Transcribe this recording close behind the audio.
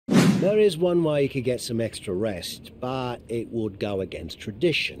There is one way you could get some extra rest, but it would go against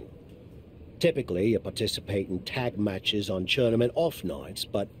tradition. Typically, you participate in tag matches on tournament off nights,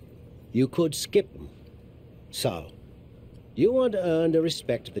 but you could skip them. So, you want to earn the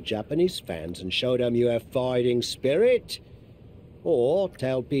respect of the Japanese fans and show them you have fighting spirit? Or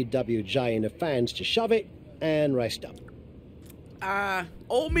tell PWJ and the fans to shove it and rest up?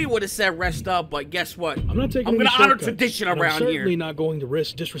 Old me would have said rest up, but guess what? I'm not taking I'm any gonna honor shortcuts, tradition and around I'm certainly here. not going to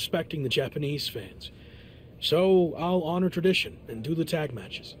risk disrespecting the Japanese fans. So I'll honor tradition and do the tag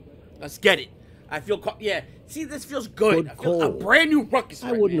matches. Let's get it. I feel, yeah. See, this feels good. Good I feel a call. brand new ruckus.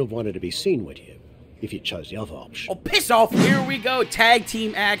 I wouldn't have wanted to be seen with you if you chose the other option. Oh, piss off. Here we go. Tag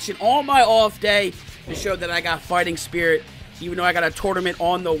team action on my off day to show that I got fighting spirit. Even though I got a tournament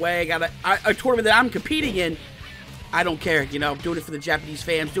on the way, I got a tournament that I'm competing in. I don't care, you know. I'm doing it for the Japanese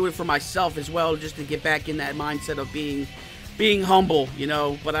fans, doing it for myself as well, just to get back in that mindset of being humble, you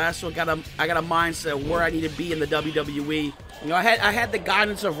know. But I also got a mindset of where I need to be in the WWE. You know, I had the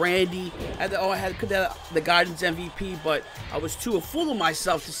guidance of Randy, I had the guidance MVP, but I was too full of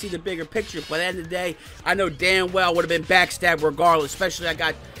myself to see the bigger picture. But at the end of the day, I know damn well I would have been backstabbed regardless. Especially I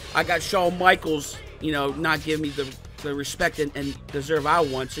got Shawn Michaels, you know, not giving me the respect and deserve I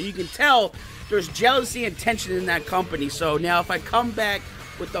want. So you can tell there's jealousy and tension in that company. So now if I come back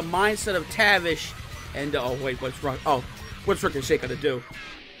with the mindset of Tavish and oh wait, what's Ricochet gonna do?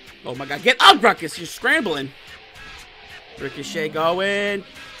 Oh my God, get up, Ruckus! You're scrambling. Ricochet going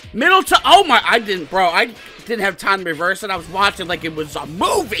middle to I didn't have time to reverse it. I was watching like it was a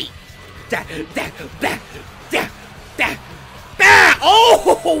movie.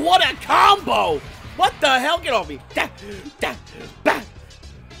 Oh, what a combo! What the hell? Get off me!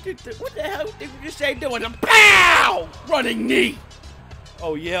 What the hell did Ricochet doing? Pow! Running knee.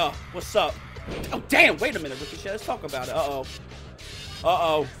 Oh yeah. What's up? Oh damn! Wait a minute, Ricochet. Let's talk about it.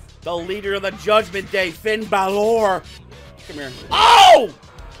 Uh-oh. The leader of the Judgment Day, Finn Balor. Come here. Oh!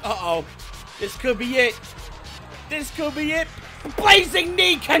 Uh-oh. This could be it. This could be it. Blazing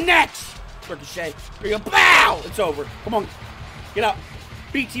knee connects. Ricochet. Here you go. Pow! It's over. Come on. Get up.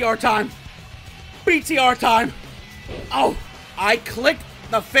 BTR time. BTR time. Oh, I clicked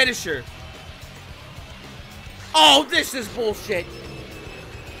the finisher. Oh, this is bullshit.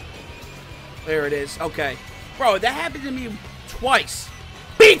 There it is. Okay. Bro, that happened to me twice.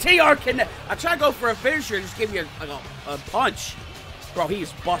 BTR connect. I tried to go for a finisher and just give you a punch. Bro,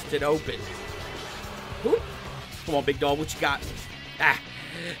 he's busted open. Whoop. Come on, big dog. What you got? Ah.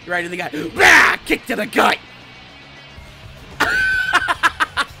 You're right in the gut. Ah, kick to the gut.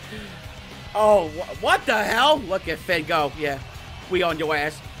 Oh, what the hell? Look at Finn go. Yeah. We on your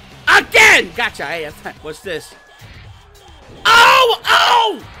ass. Again! Gotcha. Hey, what's this? Oh!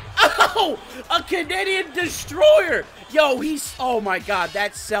 Oh! Oh! A Canadian destroyer! Yo, he's... Oh my God,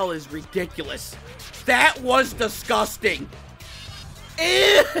 that cell is ridiculous. That was disgusting.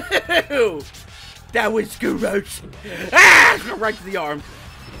 Ew! That was gross. Ah! Right to the arm.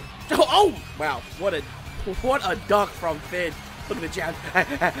 Oh! Wow. What a duck from Finn. Look at the jab.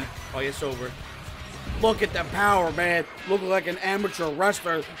 Oh, it's over. Look at the power, man. Looking like an amateur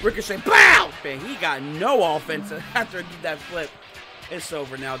wrestler. Ricochet. Pow! Man, he got no offense after he did that flip. It's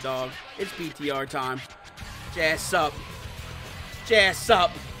over now, dog. It's BTR time. Jazz up. Jazz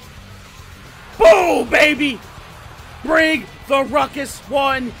up. Boom, baby! Bring the ruckus.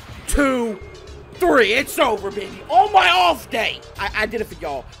 1, 2, 3. It's over, baby. On my off day. I did it for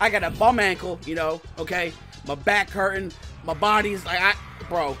y'all. I got a bum ankle, you know, okay? My back hurting. My body's like,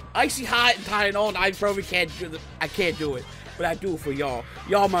 bro, icy hot and tired on. I probably can't do I can't do it. But I do it for y'all.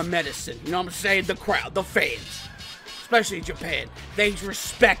 Y'all my medicine. You know what I'm saying? The crowd, the fans. Especially Japan. They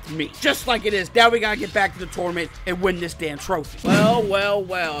respect me. Just like it is. Now we gotta get back to the tournament and win this damn trophy. Well, well,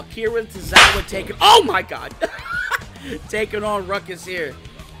 well. Akira Tozawa taking... Oh my God. Taking on Ruckus here.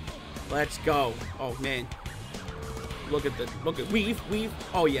 Let's go. Oh man. Look at weave.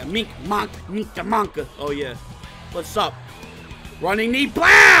 Oh yeah. Mink the Monka. Oh yeah. What's up? Running knee,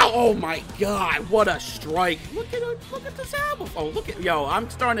 plow! Oh my God, what a strike! Look at this album. Oh, look at I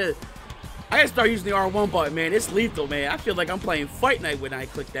gotta start using the R1 button, man. It's lethal, man. I feel like I'm playing Fight Night when I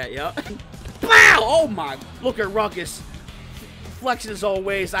click that, yo. Plow! Oh my! Look at Ruckus. Flexing his old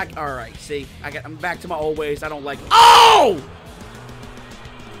ways. All right, see, I'm back to my old ways. I don't like. Oh!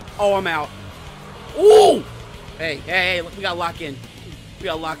 Oh, I'm out. Ooh! Hey, look, we gotta lock in. We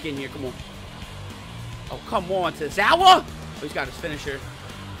gotta lock in here. Come on. Oh, come on, Tozawa! Oh, he's got his finisher.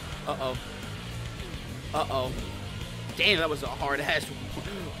 Uh-oh. Uh-oh. Damn, that was a hard-ass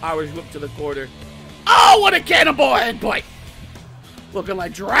Irish whip to the quarter. Oh, what a cannonball headbutt! Looking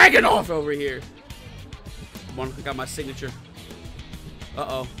like Dragunov over here. Come on, I got my signature.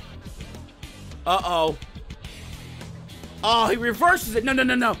 Uh-oh. Uh-oh. Oh, he reverses it. No, no,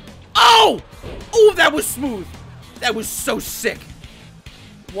 no, no. Oh! Oh, that was smooth. That was so sick.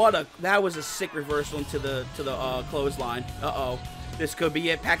 That was a sick reversal into the clothesline. Uh-oh. This could be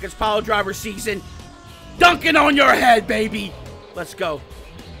it. Package pile driver season. Dunking on your head, baby. Let's go.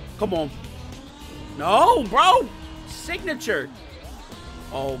 Come on. No, bro. Signature.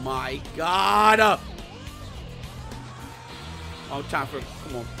 Oh, my God. Oh, time for...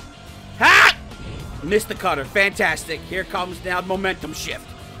 Come on. Ha! Missed the cutter. Fantastic. Here comes now the momentum shift.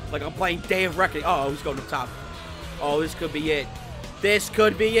 Like I'm playing Day of Reckoning. Uh oh, he's going up top. Oh, this could be it. This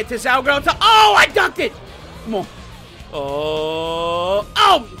could be it. This is how we're going to... Oh, I dunked it. Come on. Oh.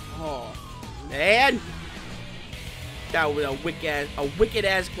 Oh, man. That was a wicked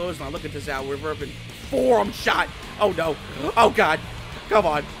ass clothesline. Look at this out. We're reversing forearm shot. Oh, no. Oh, God. Come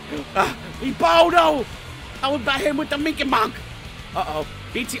on. Oh, no. I was by him with the Minky Monk. Uh-oh.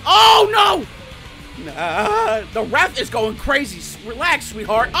 BT. Oh, no. The ref is going crazy. Relax,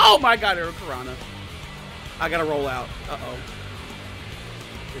 sweetheart. Oh, my God. Karana. I got to roll out. Uh-oh.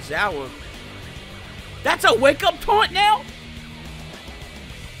 Tozawa. That's a wake-up taunt now?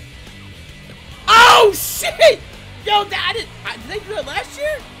 Oh, shit. Yo, did they do that last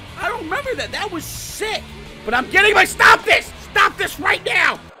year? I don't remember that. That was sick. But I'm getting my... Stop this. Stop this right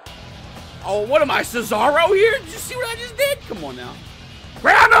now. Oh, what am I, Cesaro here? Did you see what I just did? Come on now.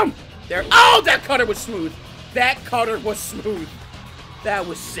 Ground him. There. Oh, that cutter was smooth. That cutter was smooth. That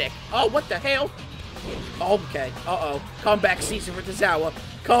was sick. Oh, what the hell? Okay. Uh-oh. Comeback season for Tozawa.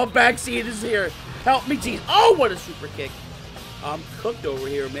 Comeback season is here. Help me, geez. Oh, what a super kick. I'm cooked over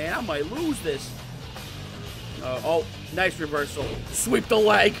here, man. I might lose this. Oh, nice reversal. Sweep the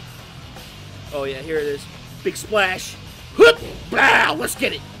leg. Oh, yeah, here it is. Big splash. Whoop! Wow, let's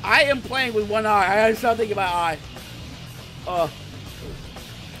get it. I am playing with one eye. I had something in my eye.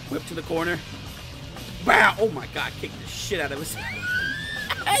 Whip to the corner. Wow. Oh, my God. Kicked the shit out of his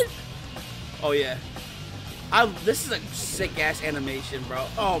head. Oh, yeah. This is a sick-ass animation, bro.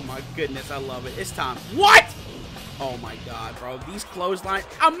 Oh, my goodness. I love it. It's time. What? Oh, my God, bro. These clotheslines.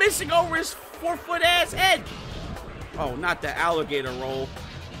 I'm missing over his 4-foot-ass head. Oh, not the alligator roll.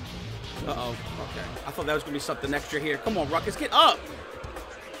 Uh-oh. Okay. I thought that was going to be something extra here. Come on, Ruckus. Get up.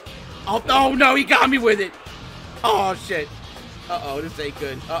 Oh, no. He got me with it. Oh, shit. Uh-oh. This ain't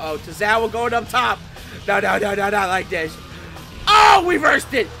good. Uh-oh. Tozawa going up top. No, not like this. Oh, we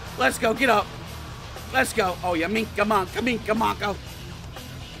reversed it. Let's go. Get up. Let's go. Oh, yeah. Come on. Go.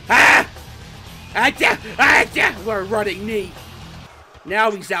 Ah! We're running knee.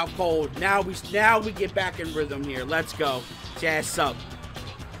 Now he's out cold. Now we get back in rhythm here. Let's go. Jazz up.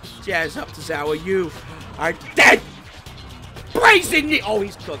 Jazz up, Tozawa. You are dead. Brazen knee. Oh,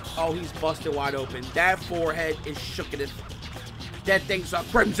 he's cooked. Oh, he's busted wide open. That forehead is shook at it. That thing's a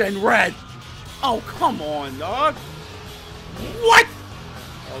crimson red. Oh, come on, dog. What?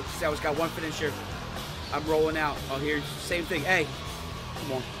 Oh, Tozawa's got one finisher. I'm rolling out. Oh, here's the same thing. Hey,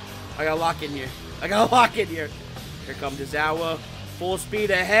 come on. I got to lock in here. Here comes Tozawa. Full speed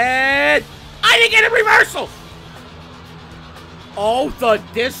ahead. I didn't get a reversal. Oh, the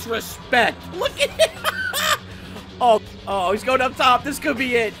disrespect. Look at it. Oh, he's going up top. This could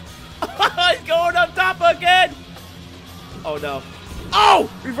be it. He's going up top again. Oh, no.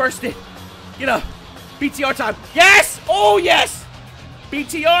 Oh, reversed it. Get up. BTR time. Yes. Oh, yes.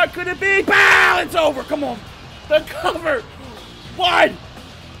 BTR, could it be? Bow, it's over. Come on. The cover. 1,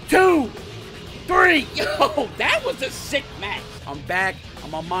 2, 3. Yo, that was a sick match. I'm back.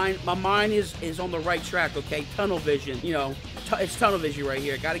 My mind is on the right track, okay? Tunnel vision. You know, it's tunnel vision right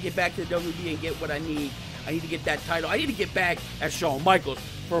here. Got to get back to the WWE and get what I need. I need to get that title. I need to get back at Shawn Michaels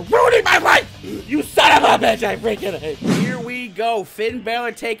for ruining my life. You son of a bitch, I freaking hate. Here we go. Finn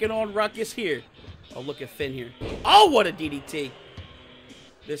Balor taking on Ruckus here. Oh, look at Finn here. Oh, what a DDT.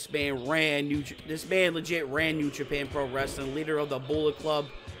 This man legit ran New Japan Pro Wrestling, leader of the Bullet Club.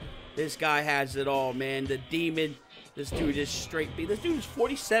 This guy has it all, man. The Demon. This dude is straight beat. This dude is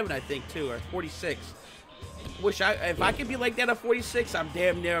 47, I think, too, or 46. If I could be like that at 46, I'm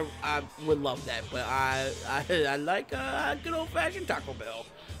damn near. I would love that, but I like a good old-fashioned Taco Bell.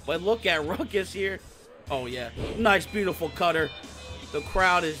 But look at Ruckus here. Oh yeah, nice, beautiful cutter. The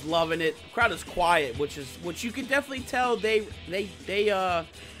crowd is loving it. The crowd is quiet, which you can definitely tell they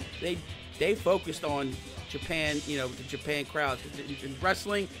focused on Japan. You know, the Japan crowd in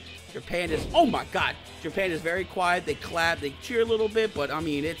wrestling. Japan is, oh my God, Japan is very quiet. They clap, they cheer a little bit, but I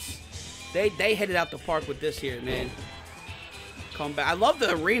mean, they headed out the park with this here, man. Come back. I love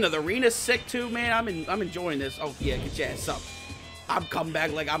the arena. The arena's sick too, man. I'm enjoying this. Oh yeah, get your ass up. I'm coming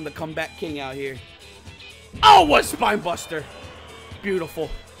back like I'm the comeback king out here. Oh, what spine buster. Beautiful.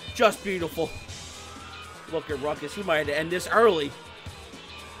 Just beautiful. Look at Ruckus. He might have to end this early.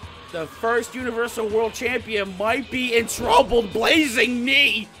 The first Universal World Champion might be in trouble. Blazing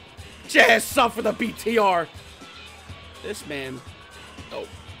knee. Just suffer the BTR. This man. Oh.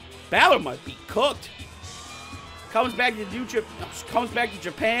 Balor might be cooked. Comes back to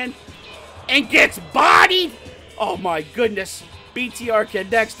Japan and gets bodied. Oh my goodness. BTR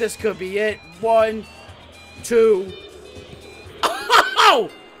connects. This could be it. 1, 2. Oh!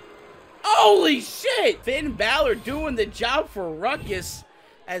 Holy shit! Finn Balor doing the job for Ruckus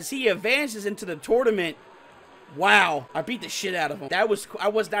as he advances into the tournament. Wow. I beat the shit out of him. I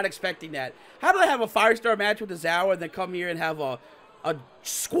was not expecting that. How do I have a 5-star match with Tozawa and then come here and have a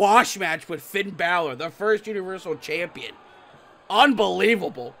squash match with Finn Balor, the first Universal Champion?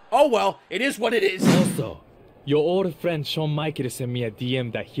 Unbelievable. Oh well, it is what it is. Also, your old friend Shawn Michaels sent me a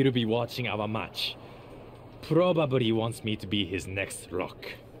DM that he'll be watching our match. Probably wants me to be his next Rock.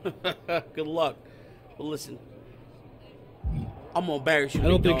 Good luck. But listen, I'm gonna embarrass you. I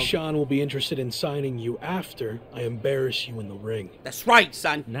don't think Sean will be interested in signing you after I embarrass you in the ring. That's right,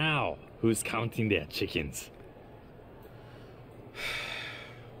 son. Now, who's counting their chickens?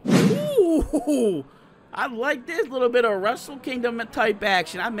 Ooh, I like this little bit of Wrestle Kingdom type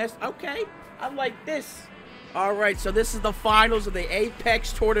action. Okay, I like this. All right, so this is the finals of the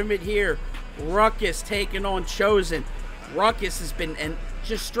Apex tournament here. Ruckus taking on Chosen. Ruckus has been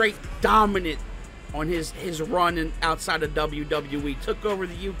just straight dominant on his run outside of WWE. Took over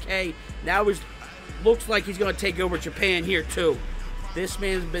the UK. Now looks like he's going to take over Japan here too. This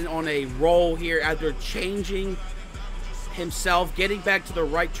man's been on a roll here after changing himself, getting back to the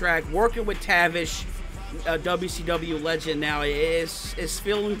right track, working with Tavish, a WCW legend now. Is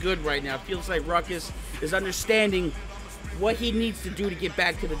feeling good right now. Feels like Ruckus is understanding what he needs to do to get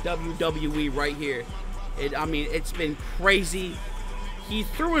back to the WWE right here. I mean, it's been crazy. He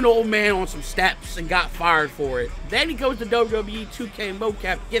threw an old man on some steps and got fired for it. Then he goes to WWE 2K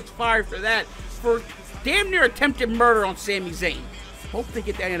mocap, gets fired for that, for damn near attempted murder on Sami Zayn. Hope they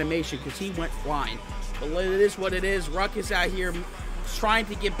get that animation because he went flying. But it is what it is. Ruckus out here trying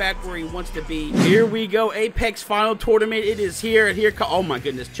to get back where he wants to be. Here we go. Apex final tournament. It is here. And here oh my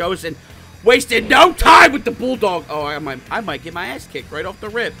goodness. Chosen wasted no time with the Bulldog. Oh, I might get my ass kicked right off the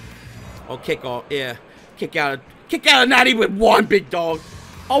rip. Oh, kick off. Yeah. Kick out of not even one, big dog.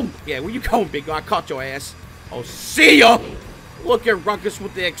 Oh, yeah. Where you going, big dog? I caught your ass. Oh, see ya. Look at Ruckus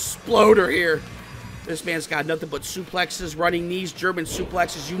with the exploder here. This man's got nothing but suplexes, running knees, German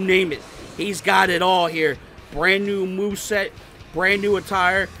suplexes, you name it. He's got it all here. Brand new moveset, brand new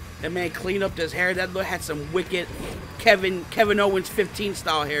attire. That man cleaned up his hair. That had some wicked Kevin Owens 15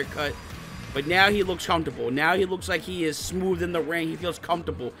 style haircut. But now he looks comfortable. Now he looks like he is smooth in the ring. He feels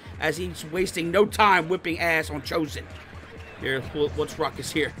comfortable as he's wasting no time whipping ass on Chosen. Here, what's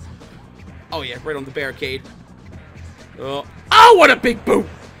Ruckus here? Oh yeah, right on the barricade. Oh, what a big boot!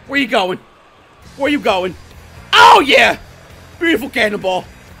 Where you going? Where you going? Oh yeah! Beautiful cannonball.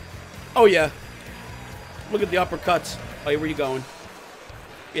 Oh yeah. Look at the uppercuts. Oh yeah, where you going?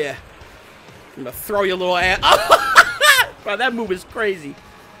 Yeah. I'm gonna throw your little ass. Bro, that move is crazy.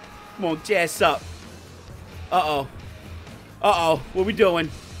 Come on, jazz up. Uh-oh. Uh-oh. What we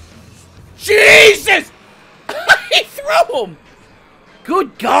doing? Jesus! He threw him!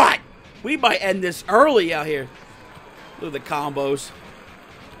 Good God! We might end this early out here. Look at the combos.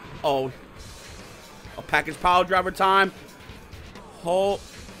 Oh. A package pile driver time. Holy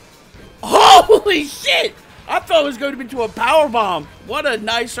shit! I thought it was going to be to a power bomb. What a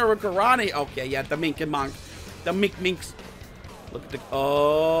nice hurricanrani. Okay, yeah, the mink and monk. The minks. Look at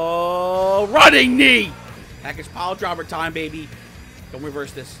the running knee. Package pile driver time, baby. Don't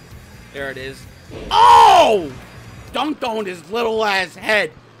reverse this. There it is. Oh! Dunked on his little ass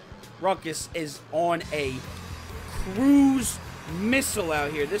head. Ruckus is on a cruise missile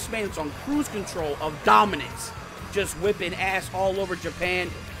out here. This man's on cruise control of dominance. Just whipping ass all over Japan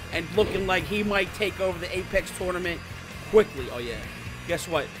and looking like he might take over the Apex tournament quickly. Oh, yeah. Guess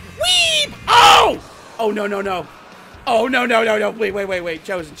what? Weep! Oh! Oh, no, no, no. Oh, no, no, no, no. Wait.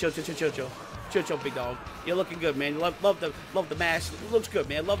 Chosen, chill, big dog. You're looking good, man. Love the mask. It looks good,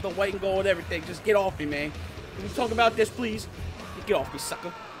 man. Love the white and gold and everything. Just get off me, man. Can we talk about this, please? Get off me,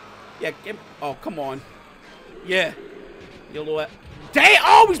 sucker. Yeah, oh, come on. Yeah. You little... Dang!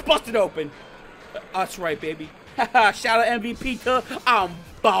 Oh, he's busted open. That's right, baby. Shout out MVP to... I'm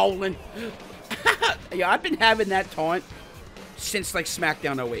balling. Yeah, I've been having that taunt since, like,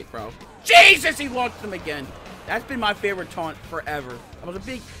 SmackDown 08, bro. Jesus, he launched him again. That's been my favorite taunt forever. I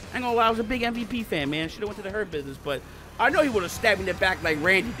ain't gonna lie, I was a big MVP fan, man. Should've went to the Hurt Business, but I know he would've stabbed me in the back like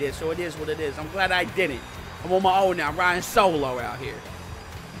Randy did, so it is what it is. I'm glad I didn't. I'm on my own now. I'm riding solo out here.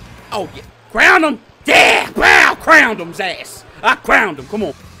 Oh, yeah. Ground him. Yeah. Wow. Crowned him's ass. I crowned him. Come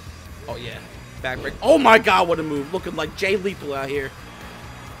on. Oh, yeah. Backbreak. Oh, my God. What a move. Looking like Jay Lethal out here.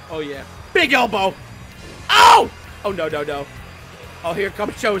 Oh, yeah. Big elbow. Oh. Oh, no, no, no. Oh, here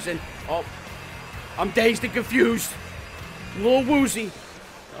comes Chosen. Oh. I'm dazed and confused. A little woozy.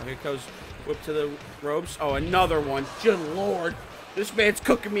 Oh, here goes whip to the ropes. Oh, another one. Good Lord. This man's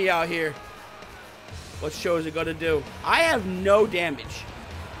cooking me out here. What show is it going to do? I have no damage.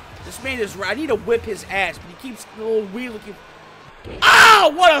 This man is... I need to whip his ass, but he keeps a little weird looking...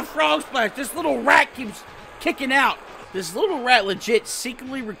 Oh, what a frog splash. This little rat keeps kicking out. This little rat legit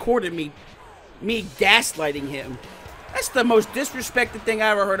secretly recorded me gaslighting him. That's the most disrespected thing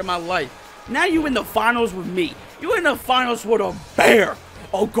I ever heard in my life. Now you in the finals with me. You in the finals with a bear.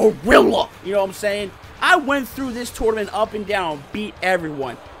 A gorilla. You know what I'm saying? I went through this tournament up and down, beat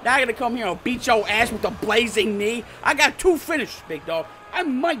everyone. Now I gotta come here and beat your ass with a blazing knee. I got 2 finishes, big dog. I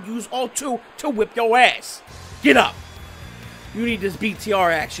might use all 2 to whip your ass. Get up. You need this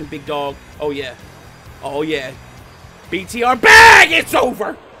BTR action, big dog. Oh, yeah. Oh, yeah. BTR bang! It's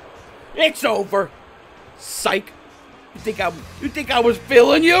over. It's over. Psych. You think I was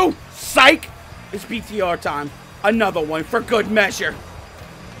feeling you? Psych. It's BTR time. Another one for good measure.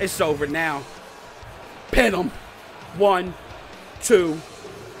 It's over now. Pin him. 1, 2,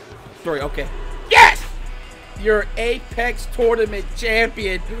 3. Okay. Yes! Your Apex Tournament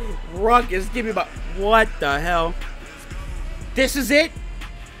champion. Ruckus. Give me about... What the hell? This is it?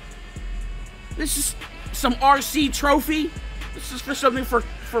 This is some RC trophy? This is for something for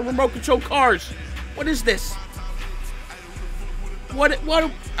remote control cars. What is this? What?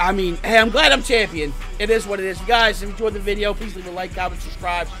 I mean, hey, I'm glad I'm champion. It is what it is. Guys, if you enjoyed the video, please leave a like, comment,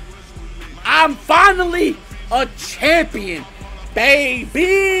 subscribe. I'm finally a champion,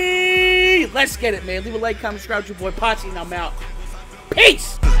 baby. Let's get it, man. Leave a like, comment, subscribe to your boy Pottsy, and I'm out.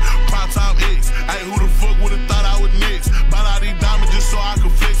 Peace. Hey, who the fuck would've thought I would next? Bought all these diamonds just so I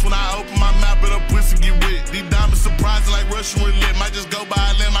could flex. When I open my mouth, but a pussy get wet. These diamonds surprising like Russian roulette. Might just go by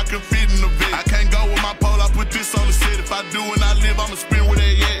a limb, I can fit in the vet. I can't go with my pole, I put this on the set. If I do and I live, I'ma spin with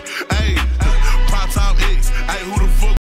it, yeah. Hey, prime time X. Hey, who the fuck